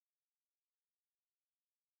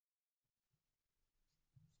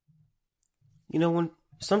When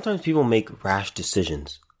sometimes people make rash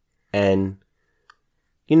decisions, and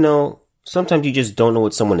sometimes you just don't know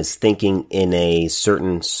what someone is thinking in a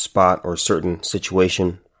certain spot or certain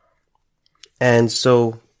situation. And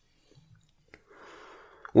so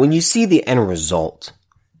when you see the end result,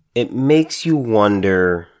 it makes you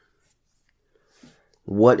wonder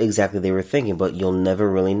what exactly they were thinking, but you'll never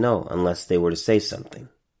really know unless they were to say something.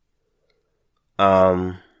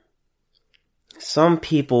 Some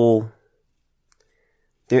people,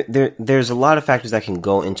 there's a lot of factors that can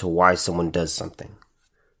go into why someone does something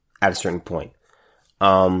at a certain point.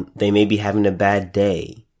 They may be having a bad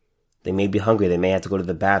day. They may be hungry. They may have to go to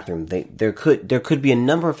the bathroom. There could be a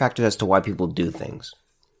number of factors as to why people do things.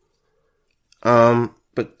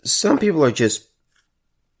 But some people are just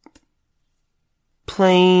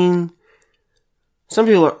plain. Some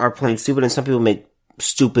people are plain stupid, and some people make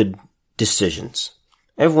stupid decisions.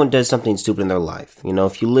 Everyone does something stupid in their life.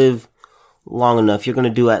 If you live long enough, you're going to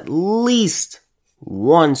do at least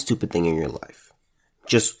one stupid thing in your life.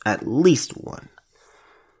 Just at least one.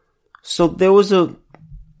 So there was an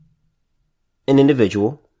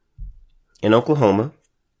individual in Oklahoma,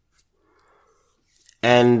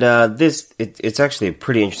 and it's actually a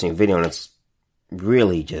pretty interesting video, and it's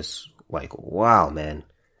really just like, wow, man.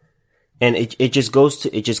 And it just goes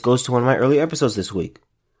to one of my early episodes this week,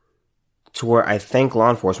 to where I thank law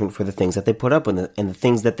enforcement for the things that they put up and the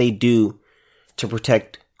things that they do to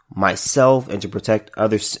protect myself and to protect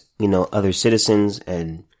others, other citizens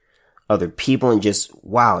and other people, and just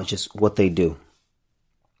what they do.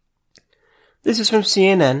 This is from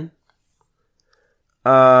CNN.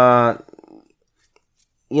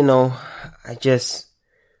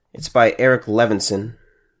 It's by Eric Levinson.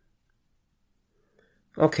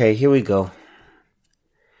 Okay, here we go.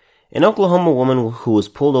 An Oklahoma woman who was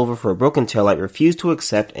pulled over for a broken taillight refused to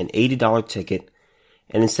accept an $80 ticket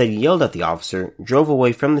and instead yelled at the officer, drove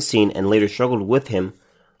away from the scene, and later struggled with him,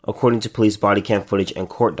 according to police body cam footage and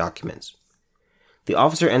court documents. The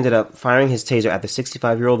officer ended up firing his taser at the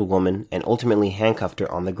 65-year-old woman and ultimately handcuffed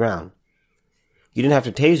her on the ground. "You didn't have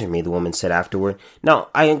to taser me," the woman said afterward. Now,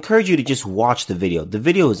 I encourage you to just watch the video. The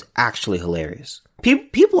video is actually hilarious.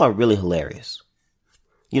 People are really hilarious.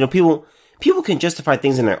 People can justify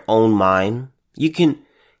things in their own mind. You can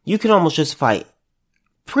almost justify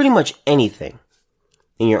pretty much anything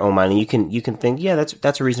in your own mind, and you can think, yeah,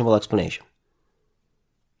 that's a reasonable explanation.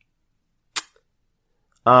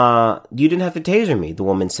 "You didn't have to taser me," the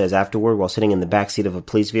woman says afterward while sitting in the backseat of a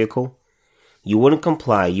police vehicle. "You wouldn't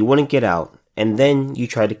comply, you wouldn't get out, and then you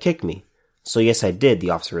tried to kick me. So yes, I did,"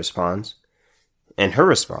 the officer responds. And her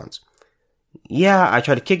response, "Yeah, I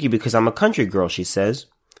tried to kick you because I'm a country girl," she says.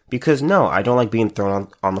 "Because no, I don't like being thrown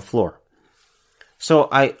on the floor." So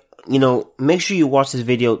make sure you watch this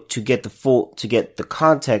video to get the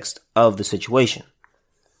context of the situation.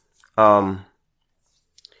 And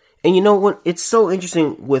it's so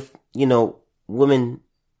interesting with, women,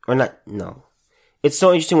 or not, no. It's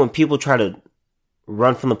so interesting when people try to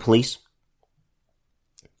run from the police.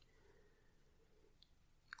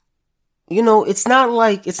 It's not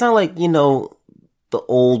like, the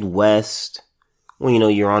old West, when,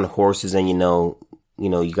 you're on horses and, you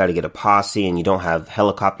got to get a posse and you don't have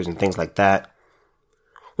helicopters and things like that.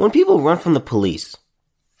 When people run from the police,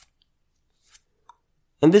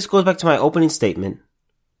 and this goes back to my opening statement,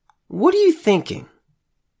 what are you thinking?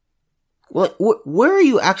 Where are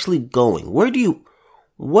you actually going? What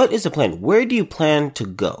is the plan? Where do you plan to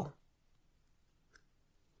go?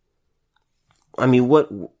 I mean, what's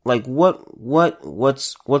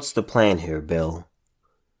the plan here, Bill?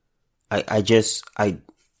 I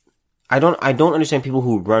don't understand people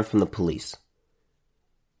who run from the police.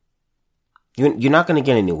 You're not going to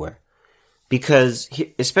get anywhere, because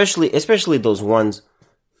especially those ones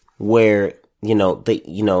where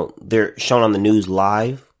they're shown on the news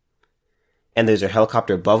live, and there's a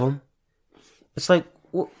helicopter above them. It's like,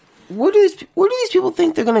 where do these people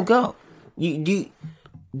think they're going to go? Do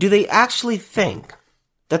they actually think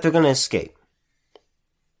that they're going to escape?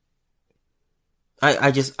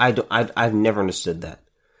 I've never understood that.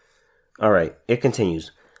 All right, it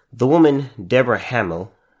continues. The woman, Deborah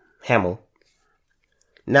Hamill,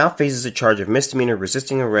 now faces a charge of misdemeanor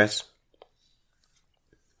resisting arrest,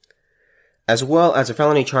 as well as a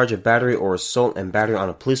felony charge of battery or assault and battery on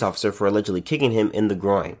a police officer for allegedly kicking him in the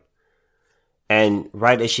groin. And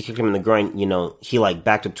right as she kicked him in the groin, he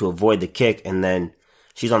backed up to avoid the kick, and then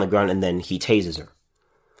she's on the ground, and then he tases her.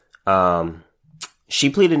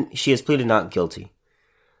 She has pleaded not guilty.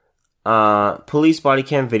 Police body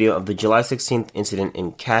cam video of the July 16th incident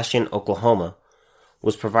in Cashion, Oklahoma,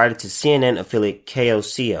 was provided to CNN affiliate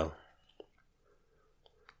KOCO.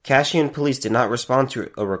 Cashian police did not respond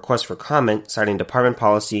to a request for comment, citing department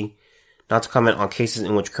policy not to comment on cases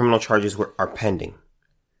in which criminal charges are pending.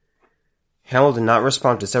 Hamill did not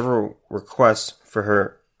respond to several requests for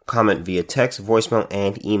her comment via text, voicemail,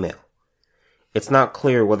 and email. It's not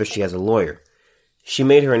clear whether she has a lawyer. She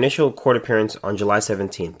made her initial court appearance on July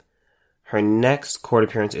 17th. Her next court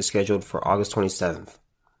appearance is scheduled for August 27th.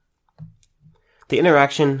 The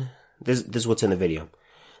interaction, this is what's in the video.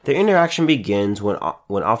 The interaction begins when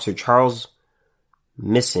Officer Charles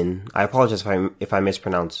Misson, I apologize if I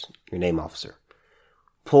mispronounce your name, officer,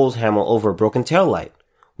 pulls Hamill over a broken taillight,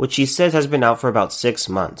 which she says has been out for about 6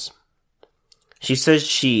 months. She says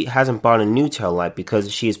she hasn't bought a new taillight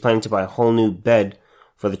because she is planning to buy a whole new bed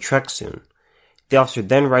for the trek soon. The officer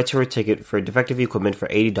then writes her a ticket for defective equipment for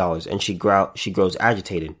 $80, and she grows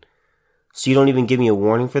agitated. "So you don't even give me a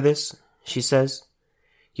warning for this?" she says.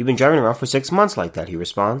 "You've been driving around for 6 months like that," he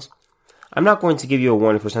responds. "I'm not going to give you a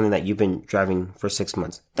warning for something that you've been driving for 6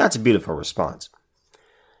 months. That's a beautiful response.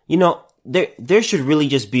 You know, there should really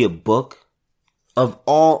just be a book of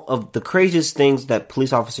all of the craziest things that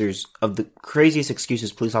police officers, of the craziest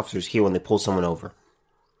excuses police officers hear when they pull someone over.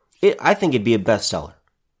 I think it'd be a bestseller.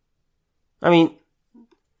 I mean,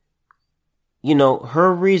 you know,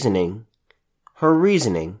 her reasoning,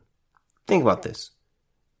 think about this.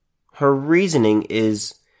 Her reasoning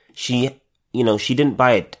is she didn't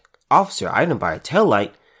buy it. Officer, I didn't buy a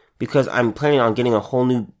taillight because I'm planning on getting a whole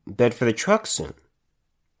new bed for the truck soon.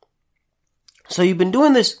 So you've been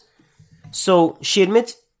doing this. So she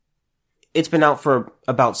admits it's been out for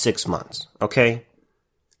about 6 months, okay?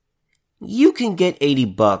 You can get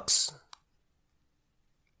 $80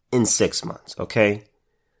 in 6 months, okay?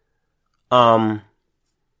 You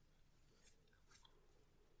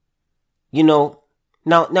know,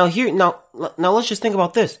 now let's just think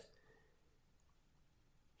about this.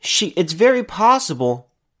 It's very possible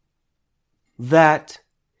that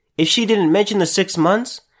if she didn't mention the 6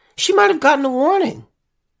 months, she might have gotten a warning.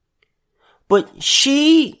 But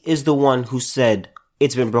she is the one who said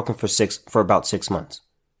it's been broken for about 6 months.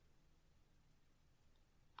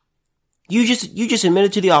 You just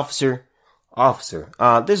admitted to the officer,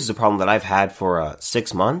 this is a problem that I've had for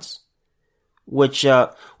 6 months, which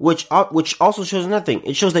also shows another thing.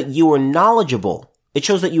 It shows that you were knowledgeable. It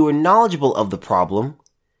shows that you were knowledgeable of the problem.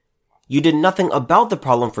 You did nothing about the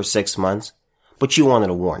problem for 6 months, but you wanted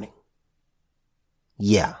a warning.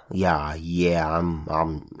 Yeah,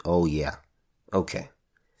 okay.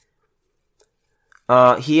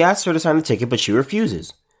 He asks her to sign the ticket, but she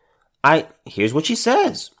refuses. Here's what she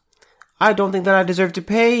says. "I don't think that I deserve to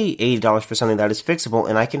pay $80 for something that is fixable,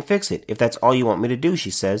 and I can fix it, if that's all you want me to do,"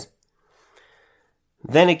 she says.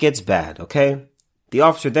 Then it gets bad, okay? The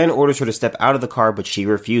officer then orders her to step out of the car, but she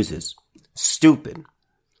refuses. Stupid.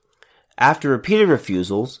 After repeated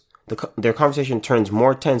refusals, their conversation turns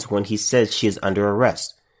more tense when he says she is under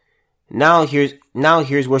arrest.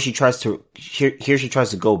 Here's where she tries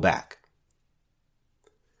to go back.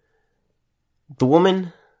 The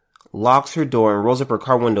woman locks her door and rolls up her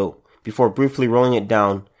car window before briefly rolling it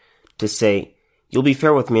down to say, "You'll be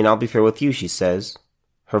fair with me and I'll be fair with you," she says,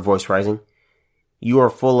 her voice rising. "You are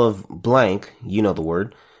full of blank," you know the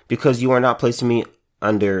word, "because you are not placing me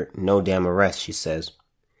under no damn arrest," she says.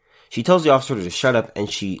 She tells the officer to shut up and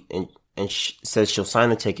she says she'll sign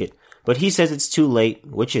the ticket, but he says it's too late,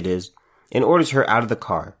 which it is, and orders her out of the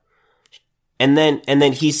car. And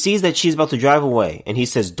then he sees that she's about to drive away, and he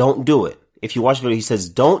says, "Don't do it." If you watch the video, he says,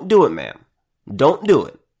 "Don't do it, ma'am. Don't do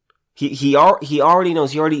it." He already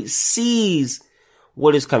knows. He already sees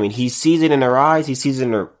what is coming. He sees it in her eyes. He sees it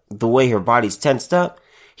in the way her body's tensed up.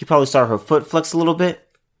 He probably saw her foot flex a little bit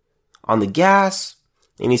on the gas,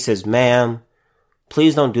 and he says, "Ma'am,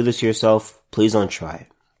 please don't do this to yourself. Please don't try it."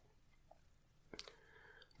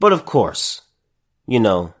 But of course, you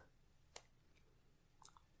know,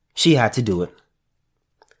 she had to do it.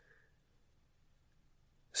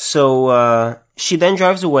 So she then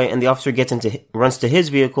drives away, and the officer runs to his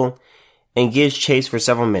vehicle and gives chase for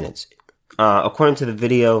several minutes. According to the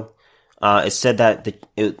video, it said that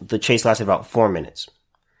the chase lasted about 4 minutes.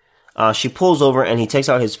 She pulls over, and he takes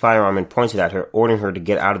out his firearm and points it at her, ordering her to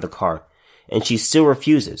get out of the car, and she still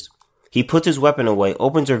refuses. He puts his weapon away,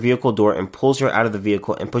 opens her vehicle door, and pulls her out of the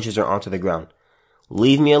vehicle and pushes her onto the ground.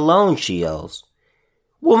 "Leave me alone," she yells.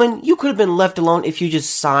 "Woman, you could have been left alone if you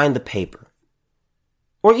just signed the paper.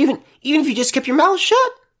 Or even if you just kept your mouth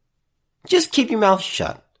shut. Just keep your mouth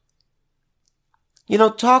shut. You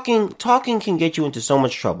know, talking can get you into so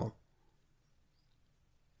much trouble.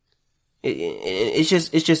 It's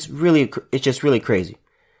just really crazy."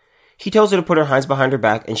 He tells her to put her hands behind her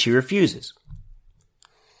back, and she refuses.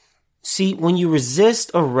 See, when you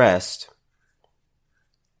resist arrest,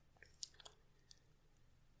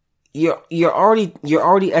 you're already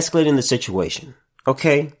escalating the situation.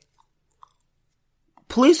 Okay?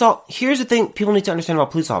 Here's the thing people need to understand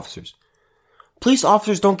about police officers. Police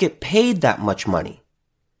officers don't get paid that much money.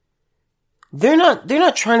 They're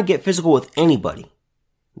not trying to get physical with anybody.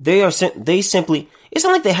 They simply, it's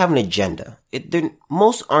not like they have an agenda.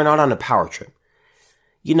 Most are not on a power trip.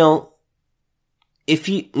 You know,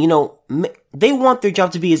 they want their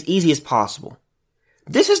job to be as easy as possible.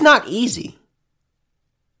 This is not easy.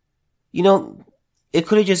 You know, it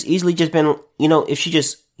could have just easily just been, if she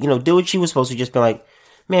just, did what she was supposed to, just be like,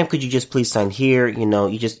 ma'am, could you just please sign here? You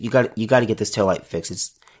got to get this taillight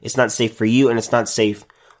fixed. It's not safe for you and it's not safe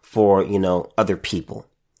for, other people.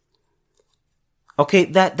 Okay,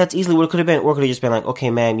 that's easily what it could have been. Or it could have just been like, okay,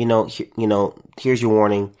 ma'am, here's your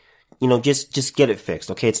warning. Just get it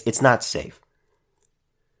fixed. Okay, it's not safe.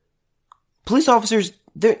 Police officers,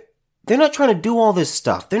 they're not trying to do all this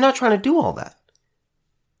stuff. They're not trying to do all that.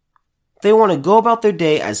 They want to go about their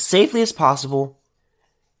day as safely as possible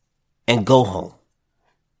and go home.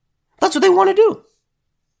 That's what they want to do.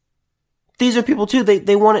 These are people too.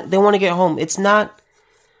 They want to get home.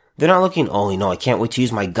 They're not looking, I can't wait to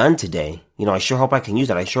use my gun today. I sure hope I can use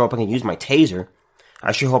that. I sure hope I can use my taser.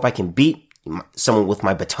 I sure hope I can beat someone with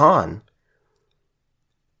my baton.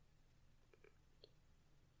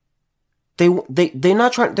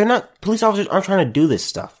 Police officers aren't trying to do this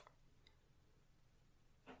stuff.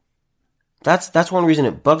 That's one reason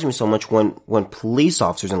it bugs me so much when police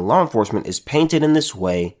officers and law enforcement is painted in this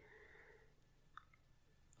way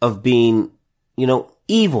of being,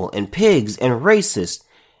 evil and pigs and racist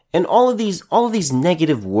and all of these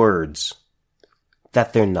negative words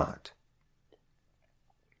that they're not.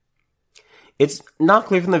 It's not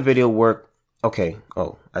clear from the video where,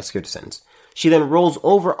 I skipped a sentence. She then rolls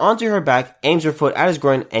over onto her back, aims her foot at his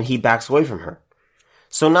groin, and he backs away from her.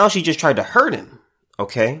 So now she just tried to hurt him,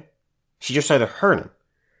 okay? She just tried to hurt him.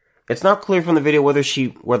 It's not clear from the video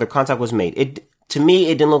whether contact was made. To me,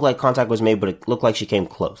 it didn't look like contact was made, but it looked like she came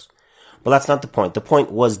close. But that's not the point. The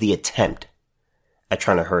point was the attempt at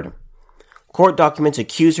trying to hurt him. Court documents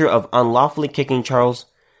accuse her of unlawfully kicking Charles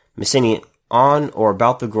Messini on or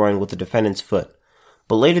about the groin with the defendant's foot.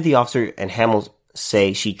 But later the officer and Hamill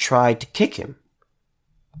say she tried to kick him.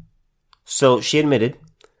 So she admitted,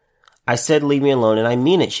 I said leave me alone and I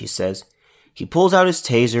mean it, she says. He pulls out his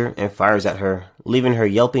taser and fires at her, leaving her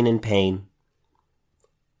yelping in pain.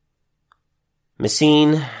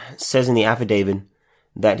 Messine says in the affidavit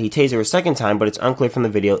that he tased her a second time, but it's unclear from the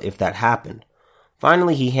video if that happened.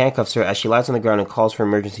 Finally, he handcuffs her as she lies on the ground and calls for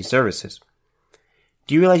emergency services.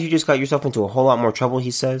 Do you realize you just got yourself into a whole lot more trouble,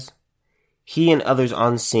 he says. He and others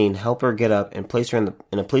on scene help her get up and place her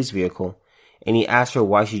in a police vehicle, and he asks her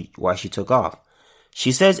why she took off.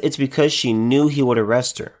 She says it's because she knew he would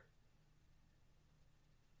arrest her.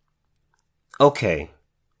 Okay,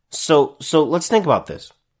 so let's think about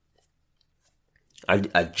this.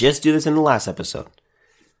 I just do this in the last episode.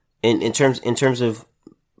 In terms of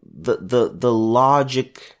the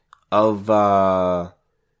logic of the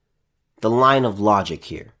line of logic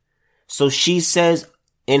here. So she says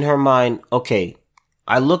in her mind, okay,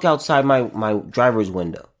 I look outside my driver's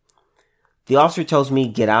window. The officer tells me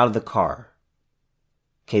get out of the car.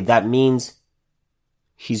 Okay, that means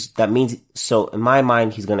so in my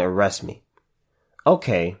mind he's gonna arrest me.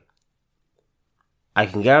 Okay, I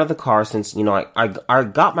can get out of the car since, I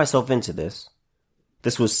got myself into this.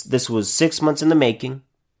 This was 6 months in the making.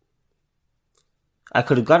 I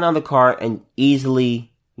could have gotten out of the car and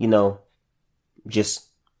easily, just,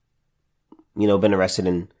 been arrested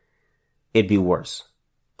and it'd be worse.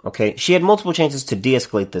 Okay? She had multiple chances to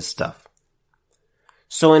de-escalate this stuff.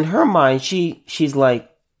 So in her mind, she's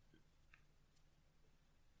like,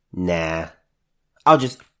 nah, I'm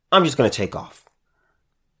just gonna take off.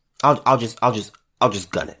 I'll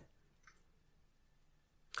just gun it.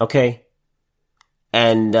 Okay?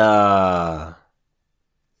 And,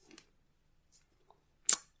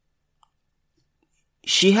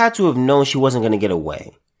 she had to have known she wasn't going to get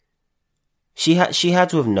away. She had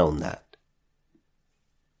to have known that.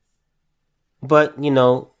 But, in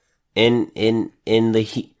the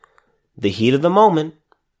heat of the moment,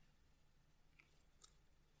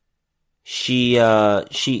 she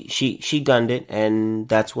gunned it, and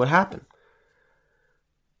that's what happened.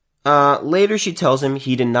 Later she tells him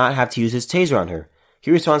he did not have to use his taser on her.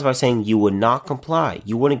 He responds by saying, you would not comply.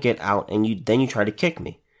 You wouldn't get out, and then you tried to kick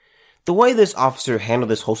me. The way this officer handled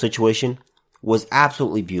this whole situation was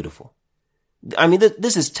absolutely beautiful. I mean,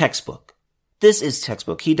 this is textbook. This is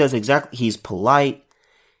textbook. He's polite.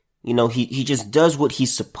 He just does what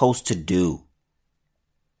he's supposed to do.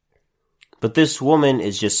 But this woman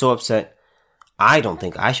is just so upset. I don't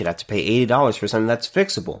think I should have to pay $80 for something that's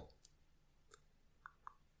fixable.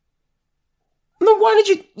 Then why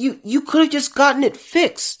did you could have just gotten it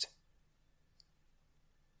fixed.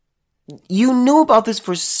 You knew about this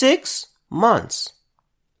for 6 months.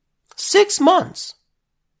 6 months.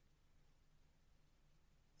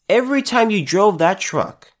 Every time you drove that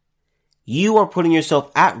truck, you are putting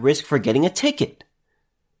yourself at risk for getting a ticket.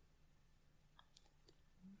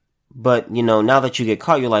 But, now that you get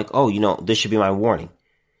caught, you're like, oh, this should be my warning.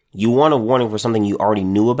 You want a warning for something you already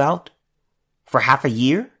knew about? For half a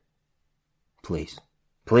year? Please.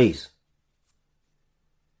 Please.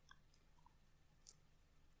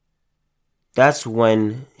 That's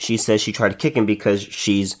when she says she tried to kick him because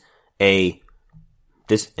she's and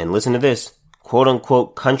listen to this, quote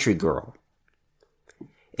unquote country girl.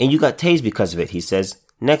 And you got tased because of it, he says.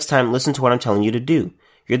 Next time, listen to what I'm telling you to do.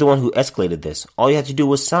 You're the one who escalated this. All you had to do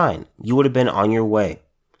was sign. You would have been on your way.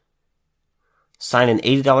 Signed an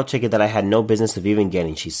 $80 ticket that I had no business of even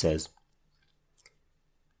getting, she says.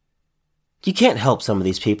 You can't help some of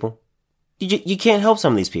these people. You can't help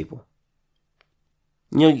some of these people.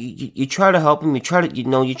 You try to help them. You try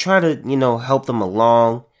to help them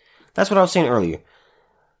along. That's what I was saying earlier.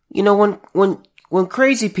 When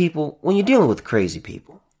crazy people, when you're dealing with crazy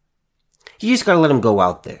people, you just gotta let them go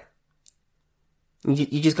out there.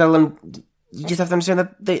 You just gotta let them. You just have to understand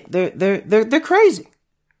that they're crazy.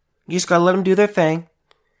 You just gotta let them do their thing,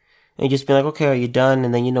 and you just be like, okay, are you done?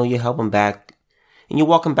 And then you help them back, and you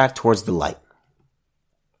walk them back towards the light.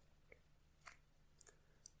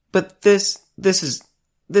 But this is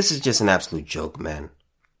just an absolute joke, man.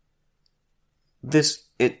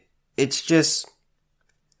 It's just.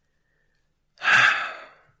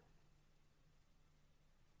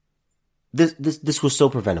 This was so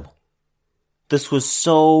preventable. This was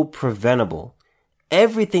so preventable.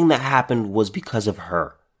 Everything that happened was because of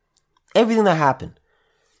her. Everything that happened.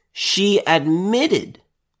 She admitted.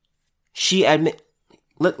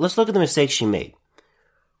 Let's look at the mistakes she made.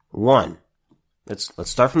 One. Let's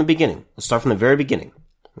start from the beginning. Let's start from the very beginning.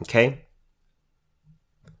 Okay?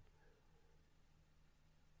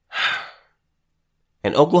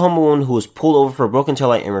 An Oklahoma woman who was pulled over for a broken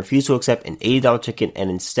taillight and refused to accept an $80 ticket and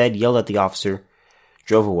instead yelled at the officer,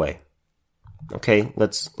 drove away. Okay,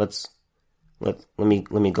 let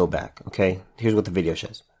me go back. Okay, here's what the video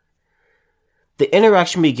says. The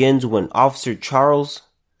interaction begins when Officer Charles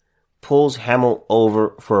pulls Hamill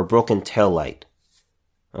over for a broken taillight.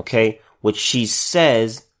 Okay, which she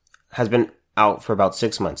says has been out for about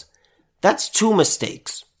 6 months. That's 2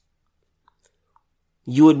 mistakes.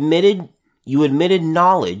 You admitted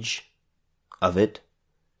knowledge of it,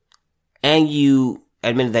 and you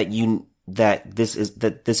admitted that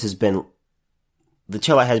the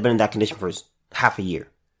taillight has been in that condition for half a year.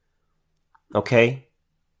 Okay?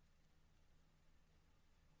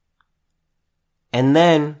 And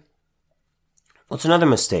then, what's another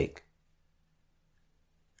mistake?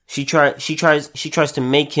 She tries to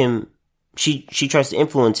make him, she tries to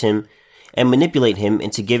influence him and manipulate him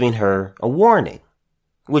into giving her a warning,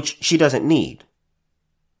 which she doesn't need.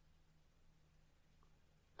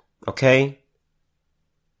 Okay?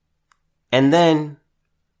 And then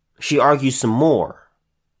she argues some more.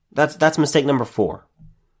 That's mistake number 4.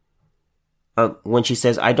 When she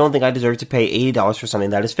says, I don't think I deserve to pay $80 for something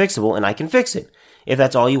that is fixable and I can fix it, if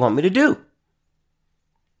that's all you want me to do.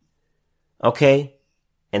 Okay?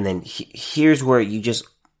 And then here's where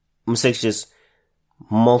mistakes just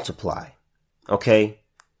multiply. Okay?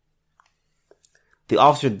 The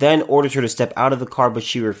officer then orders her to step out of the car, but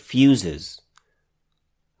she refuses.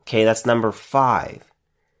 Okay, that's number 5.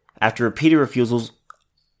 After repeated refusals,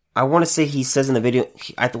 I want to say he says in the video,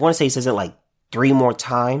 I want to say he says it like 3 more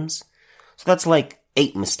times. So that's like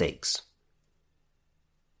 8 mistakes.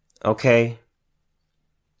 Okay?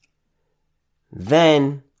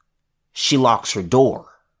 Then she locks her door.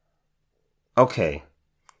 Okay.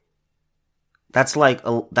 That's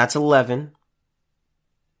 11.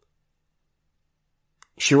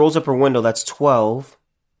 She rolls up her window, that's 12.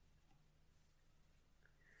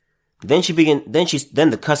 Then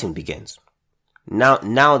the cussing begins.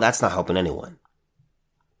 Now that's not helping anyone.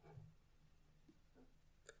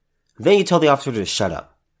 Then you tell the officer to shut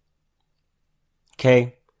up.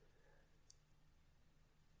 Okay?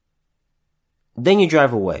 Then you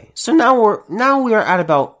drive away. So now we are at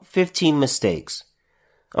about 15 mistakes.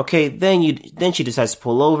 Okay, then she decides to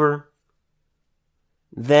pull over.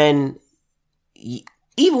 Then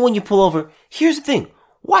even when you pull over, here's the thing.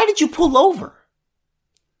 Why did you pull over?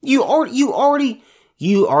 You already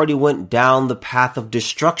you already went down the path of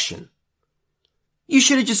destruction. You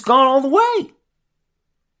should have just gone all the way.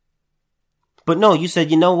 But no, you said,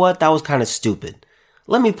 you know what? That was kind of stupid.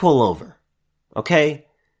 Let me pull over. Okay?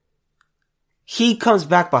 He comes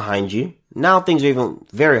back behind you. Now things are even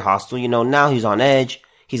very hostile. Now he's on edge.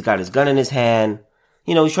 He's got his gun in his hand.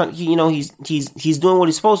 He's trying, he's doing what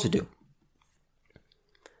he's supposed to do.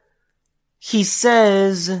 He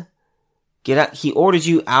says, get out. He orders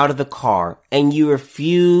you out of the car and you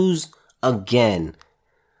refuse again.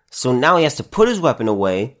 So now he has to put his weapon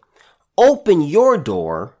away, open your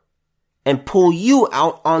door, and pull you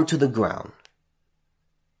out onto the ground.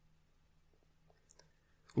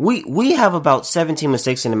 We have about 17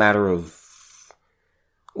 mistakes in a matter of,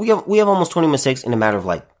 we have almost 20 mistakes in a matter of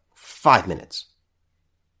like 5 minutes.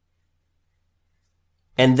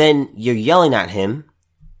 And then you're yelling at him,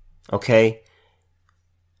 okay?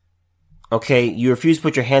 Okay, you refuse to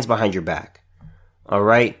put your hands behind your back,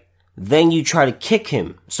 alright? Then you try to kick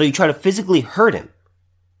him, so you try to physically hurt him.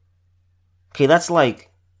 Okay, that's like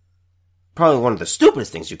probably one of the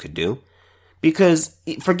stupidest things you could do. Because,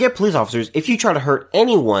 forget police officers, if you try to hurt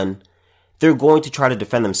anyone, they're going to try to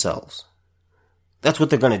defend themselves. That's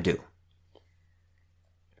what they're going to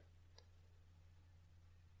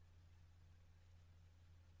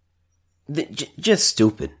do. Just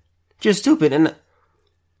stupid. Just stupid. And,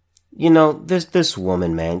 there's this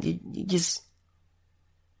woman, man. You just...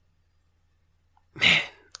 Man,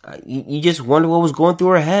 you just wonder what was going through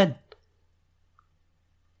her head.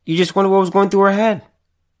 You just wonder what was going through her head.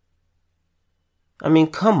 I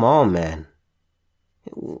mean, come on, man.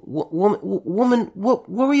 Woman, what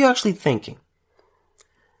were you actually thinking?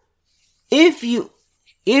 If you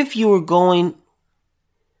were going,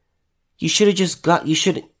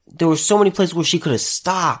 there were so many places where she could have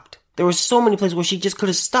stopped. There were so many places where she just could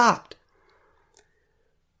have stopped.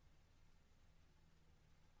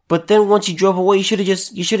 But then once you drove away, you should have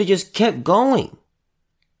just kept going.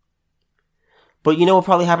 But you know what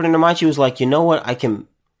probably happened in her mind? She was like, you know what, it's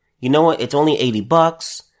only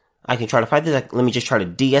 $80. I can try to fight this. Let me just try to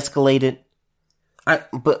de-escalate it.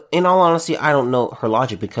 But in all honesty, I don't know her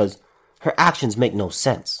logic because her actions make no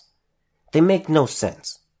sense. They make no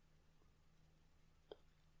sense.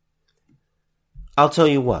 I'll tell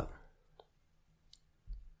you what.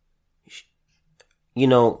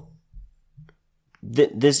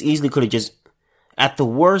 This easily could have just, at the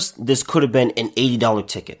worst, this could have been an $80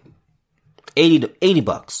 ticket.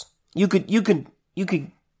 $80. You could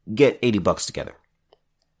get $80 together.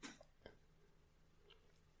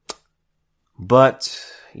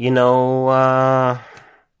 But,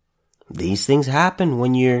 these things happen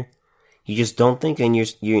when you just don't think and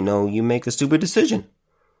you make a stupid decision.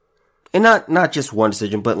 And not just one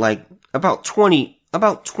decision, but like about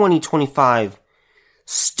 25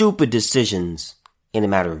 stupid decisions in a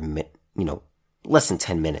matter of, less than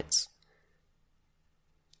 10 minutes.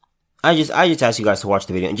 I just ask you guys to watch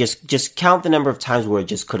the video and just count the number of times where it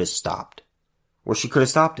just could have stopped. Where she could have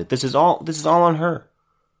stopped it. This is all on her.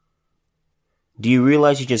 Do you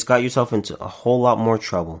realize you just got yourself into a whole lot more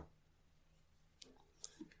trouble?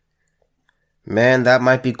 Man, that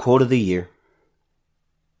might be quote of the year.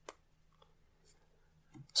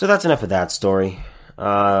 So that's enough of that story.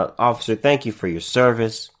 Officer, thank you for your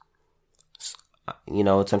service.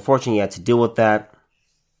 It's unfortunate you had to deal with that.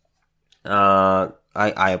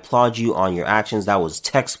 I applaud you on your actions. That was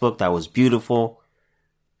textbook. That was beautiful.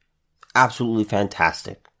 Absolutely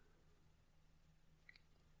fantastic.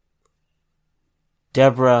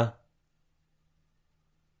 Deborah,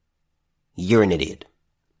 you're an idiot.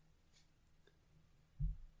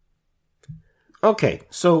 Okay,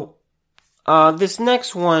 so this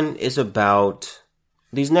next one is about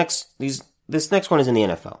this next one is in the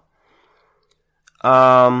NFL.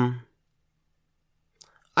 I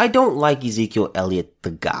don't like Ezekiel Elliott,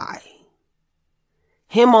 the guy.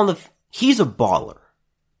 He's a baller.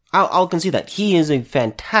 I'll concede that. He is a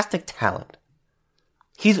fantastic talent.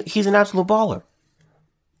 He's an absolute baller.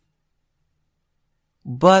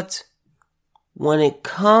 But when it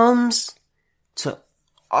comes to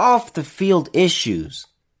off the field issues,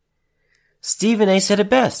 Stephen A said it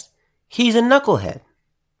best. He's a knucklehead.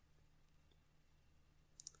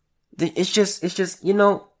 It's just,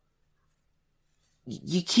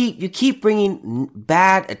 you keep bringing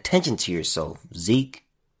bad attention to yourself, Zeke.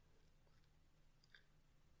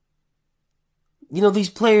 These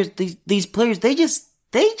players, they just,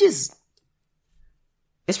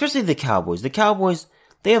 especially the Cowboys. The Cowboys,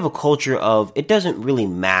 they have a culture of, it doesn't really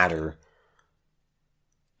matter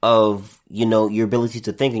of, your ability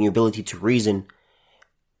to think and your ability to reason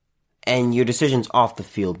and your decisions off the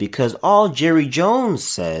field, because all Jerry Jones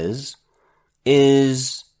says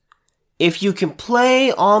is if you can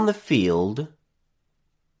play on the field,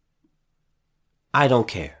 I don't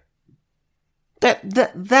care.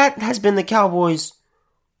 That has been the Cowboys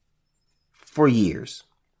for years.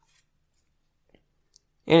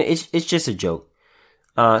 And it's just a joke.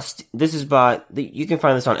 This is you can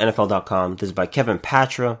find this on NFL.com. This is by Kevin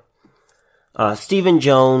Patra. Stephen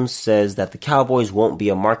Jones says that the Cowboys won't be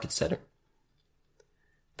a market setter.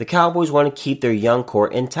 The Cowboys want to keep their young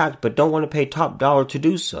core intact, but don't want to pay top dollar to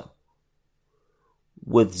do so.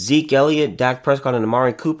 With Zeke Elliott, Dak Prescott, and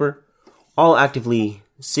Amari Cooper all actively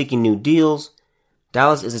seeking new deals,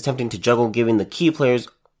 Dallas is attempting to juggle giving the key players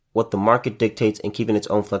what the market dictates and keeping its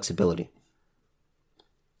own flexibility.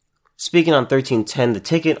 Speaking on 1310 The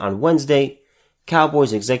Ticket on Wednesday,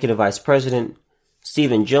 Cowboys Executive Vice President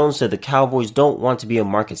Stephen Jones said the Cowboys don't want to be a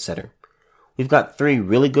market setter. We've got 3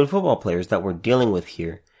 really good football players that we're dealing with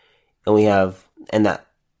here, and that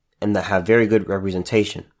have very good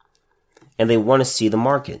representation. And they want to see the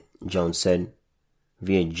market, Jones said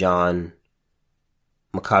via John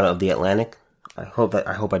Makata of The Atlantic. I hope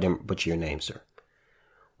I didn't butcher your name, sir.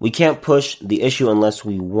 We can't push the issue unless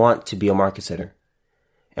we want to be a market setter.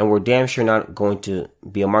 And we're damn sure not going to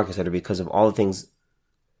be a market setter because of all the things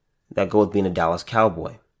that go with being a Dallas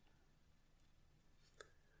Cowboy.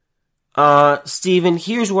 Steven,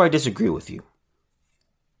 here's where I disagree with you.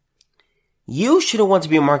 You shouldn't want to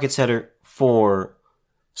be a market setter for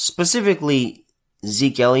specifically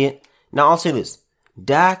Zeke Elliott. Now, I'll say this.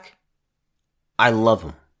 Dak, I love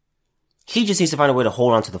him. He just needs to find a way to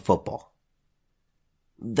hold on to the football.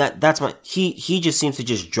 He just seems to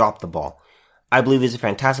just drop the ball. I believe he's a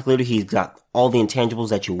fantastic leader. He's got all the intangibles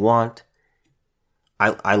that you want.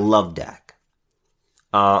 I love Dak.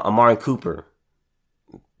 Amari Cooper,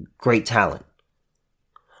 great talent.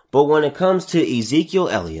 But when it comes to Ezekiel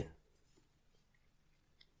Elliott,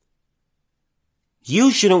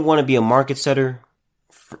 you shouldn't want to be a market setter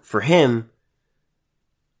for him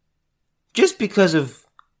just because of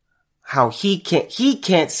how he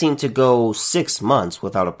can't seem to go 6 months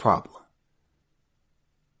without a problem.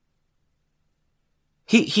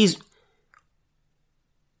 He's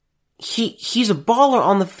a baller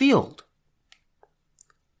on the field.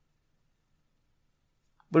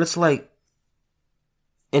 But it's like,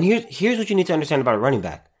 and here's what you need to understand about a running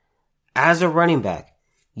back. As a running back,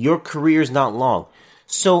 your career is not long.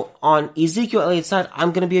 So on Ezekiel Elliott's side,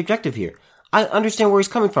 I'm going to be objective here. I understand where he's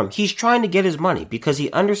coming from. He's trying to get his money because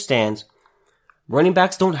he understands running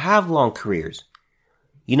backs don't have long careers.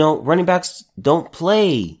 Running backs don't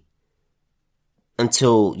play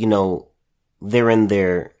until, they're in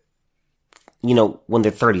their, when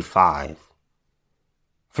they're 35.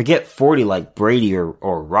 Forget 40 like Brady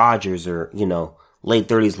or Rodgers or, late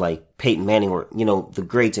 30s like Peyton Manning or, the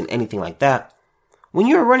greats and anything like that. When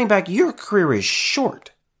you're a running back, your career is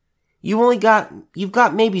short. You've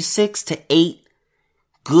got maybe 6 to 8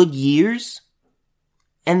 good years.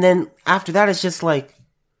 And then after that, it's just like,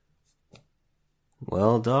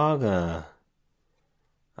 well, dog, I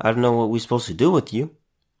don't know what we're supposed to do with you.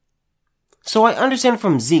 So I understand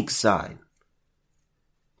from Zeke's side.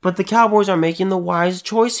 But the Cowboys are making the wise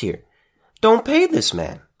choice here. Don't pay this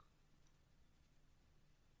man.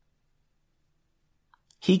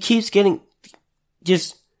 He keeps getting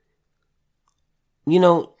he's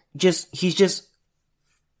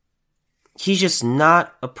just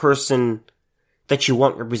not a person that you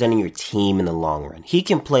want representing your team in the long run. He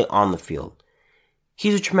can play on the field.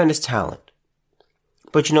 He's a tremendous talent.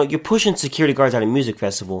 But you're pushing security guards at a music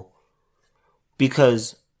festival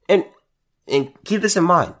because, and keep this in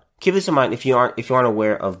mind. Keep this in mind if you aren't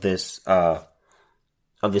aware of this, of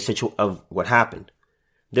what happened.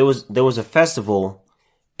 There was a festival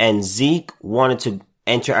and Zeke wanted to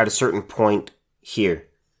enter at a certain point here.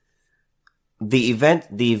 The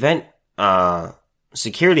event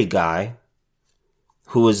security guy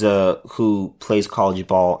who plays college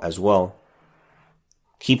ball as well.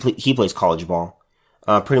 He plays college ball.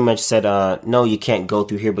 Pretty much said, no, you can't go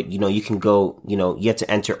through here, but you can go, you have to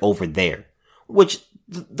enter over there. Which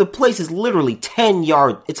the place is literally 10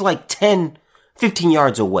 yards. It's like 10, 15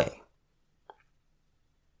 yards away.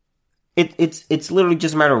 It's literally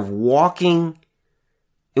just a matter of walking.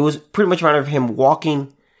 It was pretty much a matter of him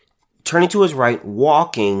walking, turning to his right,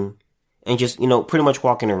 walking, and just, pretty much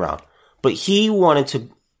walking around. But Ezekiel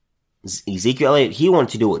Elliott, he wanted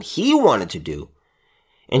to do what he wanted to do.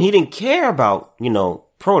 And he didn't care about,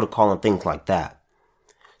 protocol and things like that.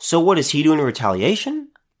 So what is he doing in retaliation?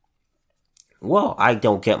 Well, I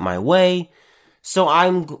don't get my way. So I,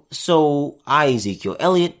 Ezekiel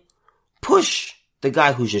Elliott, push the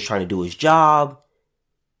guy who's just trying to do his job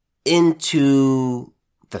into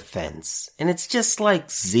the fence. And it's just like,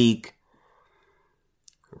 Zeke,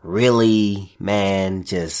 really, man,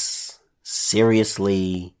 just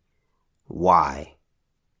seriously, why?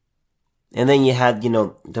 And then you had,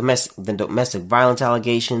 the domestic violence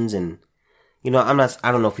allegations, and,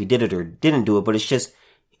 I don't know if he did it or didn't do it, but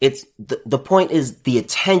the point is the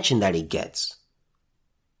attention that he gets.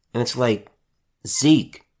 And it's like,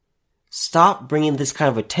 Zeke, stop bringing this kind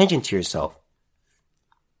of attention to yourself.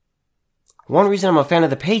 One reason I'm a fan of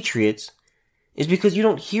the Patriots is because you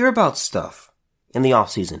don't hear about stuff in the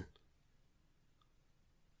offseason.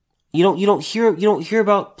 You don't hear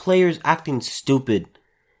about players acting stupid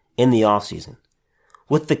in the offseason.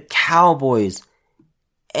 With the Cowboys,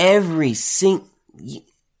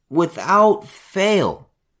 without fail,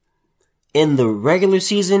 in the regular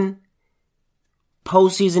season,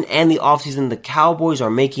 postseason, and the offseason, the Cowboys are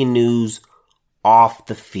making news off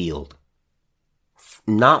the field.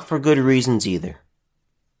 Not for good reasons either.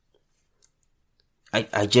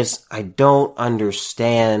 I don't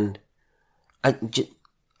understand. I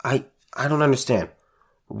don't understand.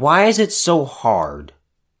 Why is it so hard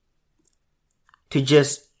to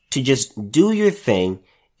just do your thing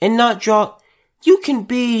and not draw? You can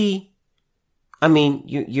be,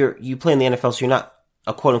 you play in the NFL, so you're not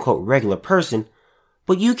a quote unquote regular person,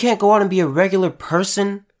 but you can't go out and be a regular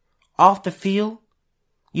person off the field.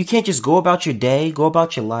 You can't just go about your day, go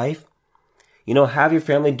about your life, have your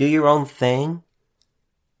family, do your own thing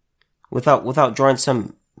without drawing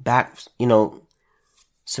some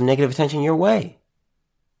negative attention your way.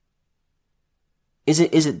 Is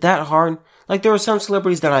it that hard? Like, there are some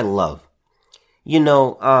celebrities that I love.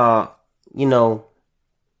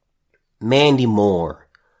 Mandy Moore,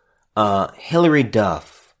 Hilary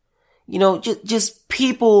Duff, just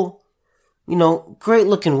people, great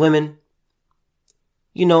looking women.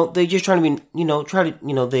 They just trying to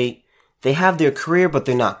be, they have their career, but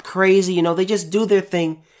they're not crazy. They just do their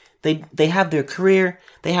thing. They have their career,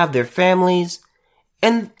 they have their families,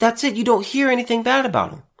 and that's it. You don't hear anything bad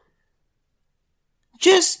about them.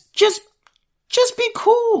 Just be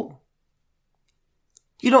cool.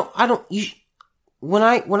 When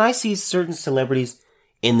I see certain celebrities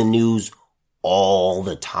in the news all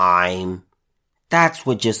the time, that's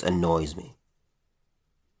what just annoys me.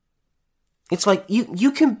 It's like,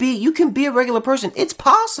 you can be a regular person. It's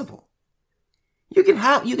possible. You can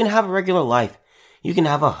have a regular life. You can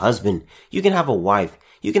have a husband. You can have a wife.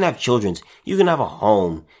 You can have children. You can have a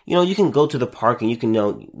home. You can go to the park and you can,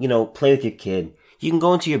 play with your kid. You can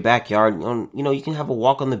go into your backyard. You can have a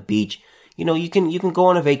walk on the beach. You can go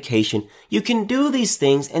on a vacation. You can do these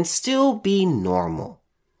things and still be normal.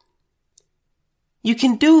 You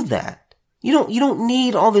can do that. You don't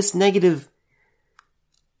need all this negative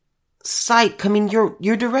sight coming your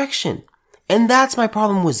direction. And that's my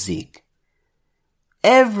problem with Zeke.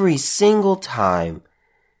 Every single time,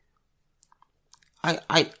 I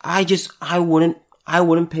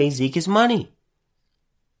wouldn't pay Zeke his money.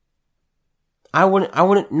 I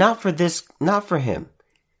wouldn't, not for him.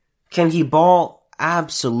 Can he ball?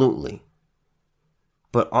 Absolutely.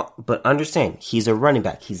 But understand, he's a running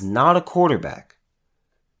back. He's not a quarterback.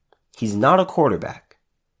 He's not a quarterback.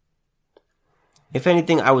 If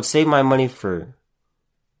anything, I would save my money for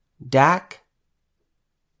Dak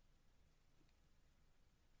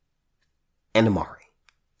and Amari.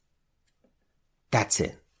 That's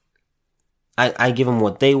it. I give him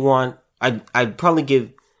what they want. I'd probably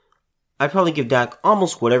give Dak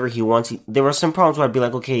almost whatever he wants. There are some problems where I'd be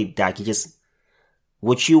like, okay, Dak,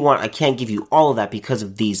 what you want, I can't give you all of that because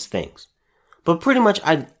of these things. But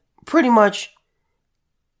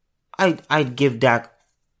I'd give Dak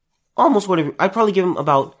almost whatever. I'd probably give him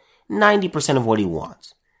about 90% of what he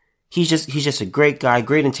wants. He's just a great guy,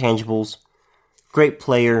 great intangibles, great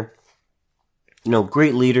player,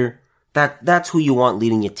 great leader. That's who you want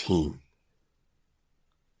leading your team.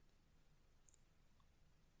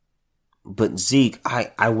 But Zeke,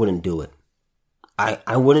 I wouldn't do it.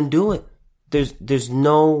 I wouldn't do it. There's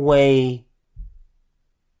no way.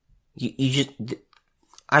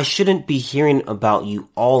 I shouldn't be hearing about you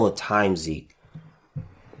all the time, Zeke.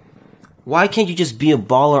 Why can't you just be a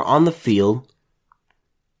baller on the field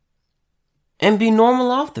and be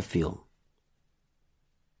normal off the field?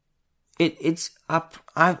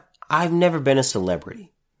 I've never been a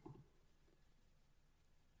celebrity,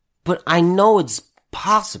 but I know it's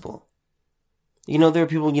possible. There are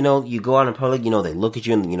people, you go out in public, they look at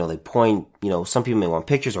you and, they point, some people may want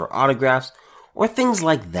pictures or autographs or things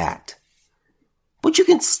like that. But you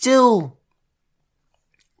can still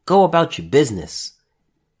go about your business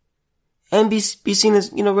and be seen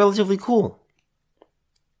as, relatively cool.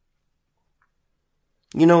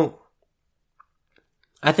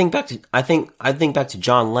 I think back to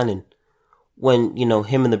John Lennon when,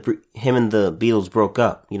 him and the Beatles broke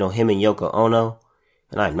up, him and Yoko Ono,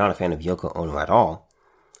 and I'm not a fan of Yoko Ono at all,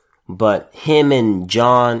 but him and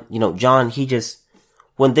John, John,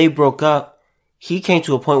 when they broke up, he came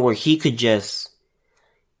to a point where he could just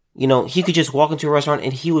walk into a restaurant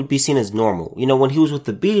and he would be seen as normal. When he was with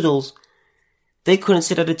the Beatles, they couldn't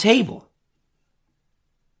sit at a table.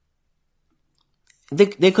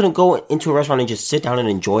 They couldn't go into a restaurant and just sit down and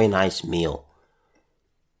enjoy a nice meal.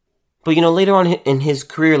 But, later on in his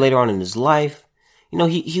career, later on in his life,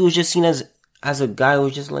 he was just seen as a guy who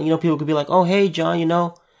was just like, people could be like, oh, hey,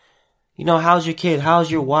 John, how's your kid? How's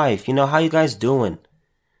your wife? How you guys doing?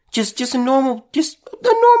 Just a normal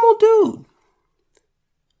dude.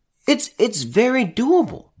 It's very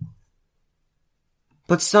doable.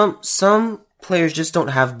 But some players just don't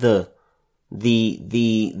have the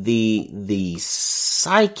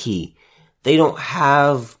psyche. They don't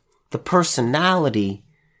have the personality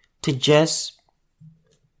to just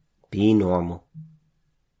be normal.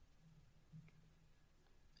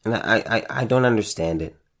 And I don't understand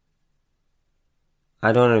it.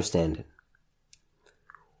 I don't understand it.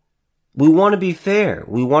 We want to be fair.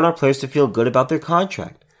 We want our players to feel good about their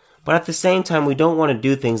contract. But at the same time, we don't want to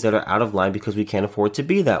do things that are out of line because we can't afford to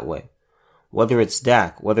be that way. Whether it's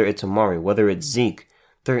Dak, whether it's Amari, whether it's Zeke,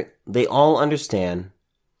 they all understand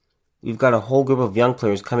we've got a whole group of young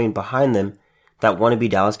players coming behind them that want to be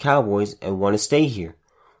Dallas Cowboys and want to stay here.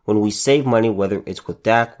 When we save money, whether it's with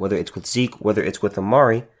Dak, whether it's with Zeke, whether it's with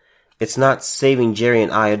Amari, it's not saving Jerry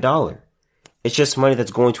and I $1. It's just money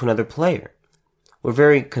that's going to another player. We're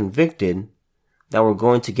very convicted that we're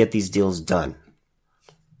going to get these deals done.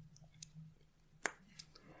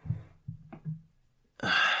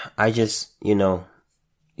 I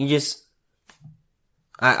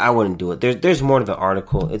wouldn't do it. There's more to the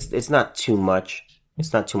article. It's not too much.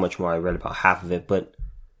 It's not too much more. I read about half of it, but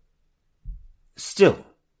still,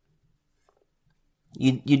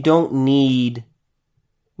 you don't need,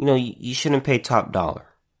 you shouldn't pay top dollar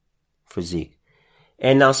for Zeke.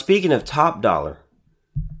 And now speaking of top dollar,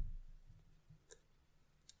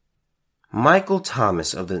 Michael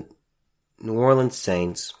Thomas of the New Orleans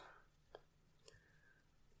Saints.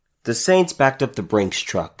 The Saints backed up the Brinks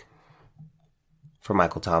truck for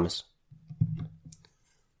Michael Thomas.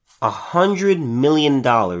 $100 million,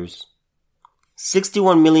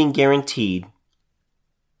 $61 million guaranteed.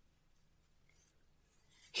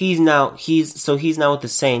 He's now with the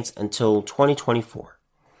Saints until 2024.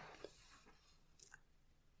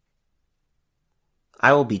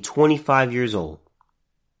 I will be 25 years old.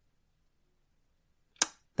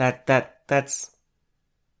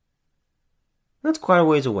 That's quite a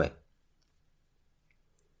ways away.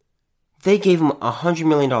 They gave him $100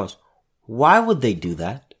 million. Why would they do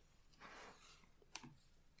that?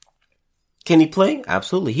 Can he play?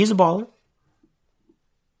 Absolutely. He's a baller.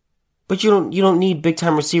 But you don't need big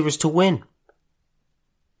time receivers to win.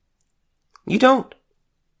 You don't.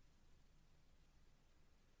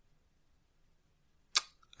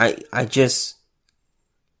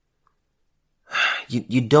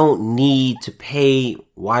 You don't need to pay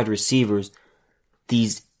wide receivers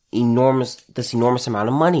this enormous amount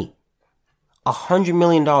of money. $100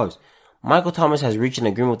 million. Michael Thomas has reached an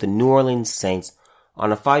agreement with the New Orleans Saints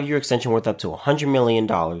on a 5-year extension worth up to $100 million.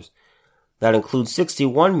 That includes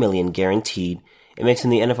 $61 million guaranteed. It makes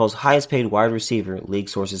him the NFL's highest paid wide receiver, league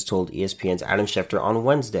sources told ESPN's Adam Schefter on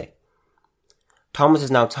Wednesday. Thomas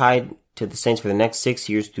is now tied to the Saints for the next 6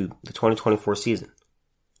 years through the 2024 season.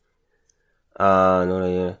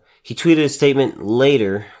 He tweeted a statement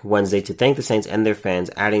later Wednesday to thank the Saints and their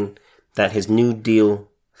fans, adding that his new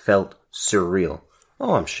deal felt surreal.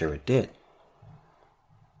 Oh, I'm sure it did.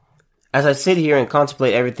 As I sit here and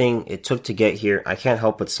contemplate everything it took to get here, I can't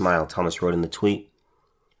help but smile, Thomas wrote in the tweet.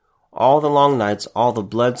 All the long nights, all the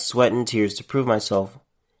blood, sweat, and tears to prove myself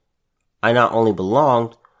I not only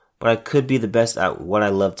belonged, but I could be the best at what I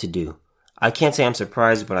love to do. I can't say I'm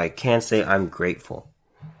surprised, but I can say I'm grateful.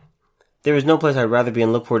 There is no place I'd rather be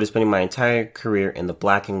and look forward to spending my entire career in the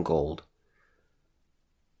black and gold.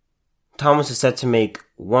 Thomas is set to make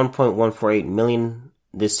 $1.148 million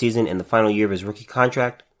this season in the final year of his rookie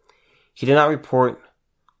contract. He did not report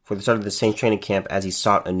for the start of the Saints training camp as he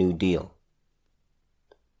sought a new deal.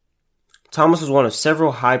 Thomas was one of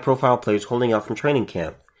several high-profile players holding out from training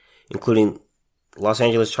camp, including Los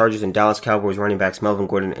Angeles Chargers and Dallas Cowboys running backs Melvin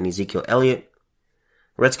Gordon and Ezekiel Elliott,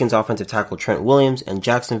 Redskins offensive tackle Trent Williams, and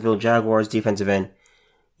Jacksonville Jaguars defensive end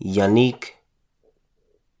Yannick,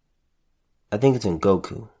 I think it's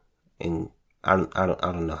Ngoku. And I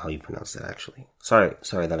don't know how you pronounce that actually. Sorry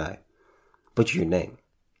that I butchered your name.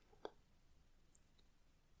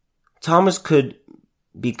 Thomas could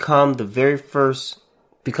become the first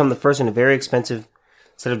in a very expensive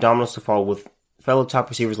set of dominoes to fall with fellow top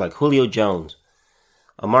receivers like Julio Jones,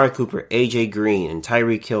 Amari Cooper, AJ Green, and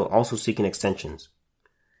Tyreek Hill also seeking extensions.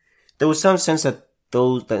 There was some sense that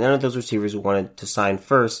none of those receivers wanted to sign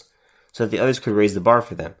first so that the others could raise the bar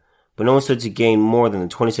for them, but no one stood to gain more than the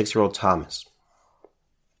 26-year-old Thomas.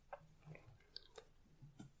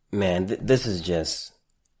 Man, this is just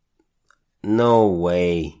no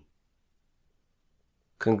way.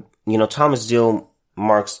 Thomas' deal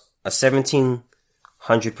marks a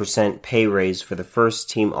 1,700% pay raise for the first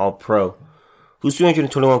team All-Pro, whose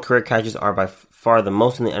 321 career catches are by far the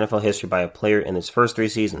most in the NFL history by a player in his first 3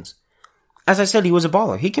 seasons. As I said, he was a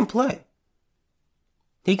baller. He can play.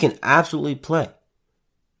 He can absolutely play.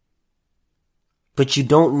 But you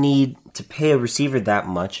don't need to pay a receiver that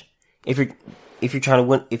much if you're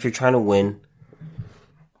trying to win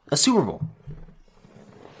a Super Bowl.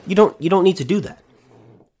 You don't need to do that.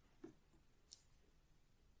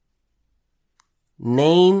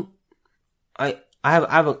 I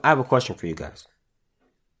have a question for you guys.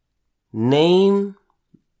 Name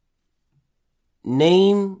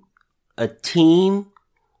a team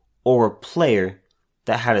or a player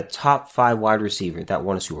that had a top 5 wide receiver that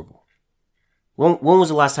won a Super Bowl. When was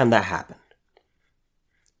the last time that happened?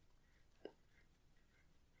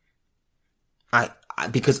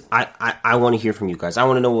 Because I want to hear from you guys. I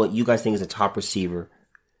want to know what you guys think is a top receiver,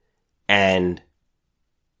 and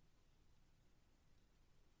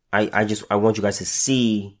I want you guys to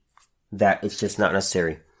see that it's just not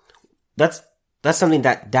necessary. That's something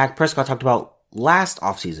that Dak Prescott talked about last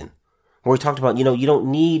offseason, where he talked about, you don't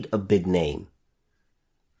need a big name.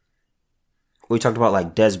 Where he talked about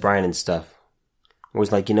like Dez Bryant and stuff. Where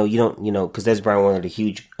he's like, you don't, because Dez Bryant wanted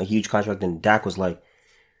a huge contract, and Dak was like,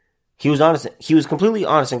 he was honest. He was completely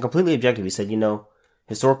honest and completely objective. He said,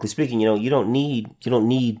 historically speaking, you don't need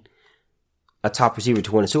a top receiver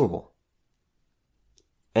to win a Super Bowl.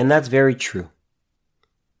 And that's very true.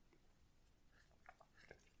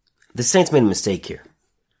 The Saints made a mistake here.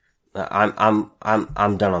 I'm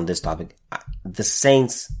done on this topic. The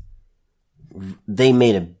Saints, they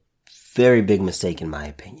made a very big mistake in my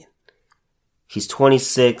opinion. He's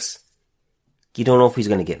 26. You don't know if he's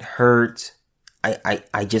going to get hurt. I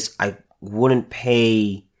wouldn't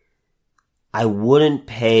pay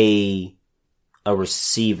a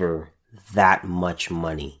receiver that much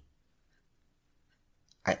money.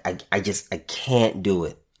 I can't do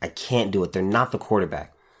it. I can't do it. They're not the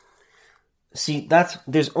quarterback. See,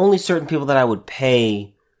 there's only certain people that I would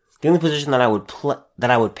pay. The only position that I would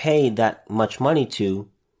pay that much money to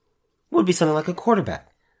would be something like a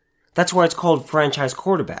quarterback. That's why it's called franchise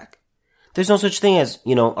quarterback. There's no such thing as,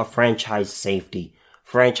 a franchise safety,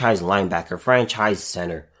 franchise linebacker, franchise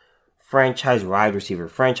center, franchise wide receiver,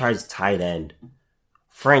 franchise tight end,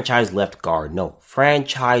 franchise left guard. No,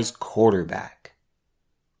 franchise quarterback.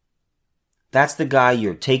 That's the guy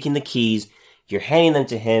you're taking the keys, you're handing them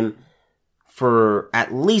to him for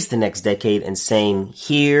at least the next decade and saying,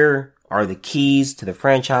 here are the keys to the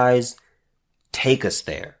franchise, take us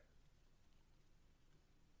there.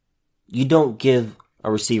 You don't give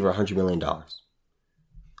a receiver $100 million.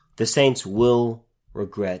 The Saints will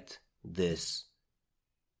regret this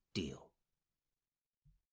deal.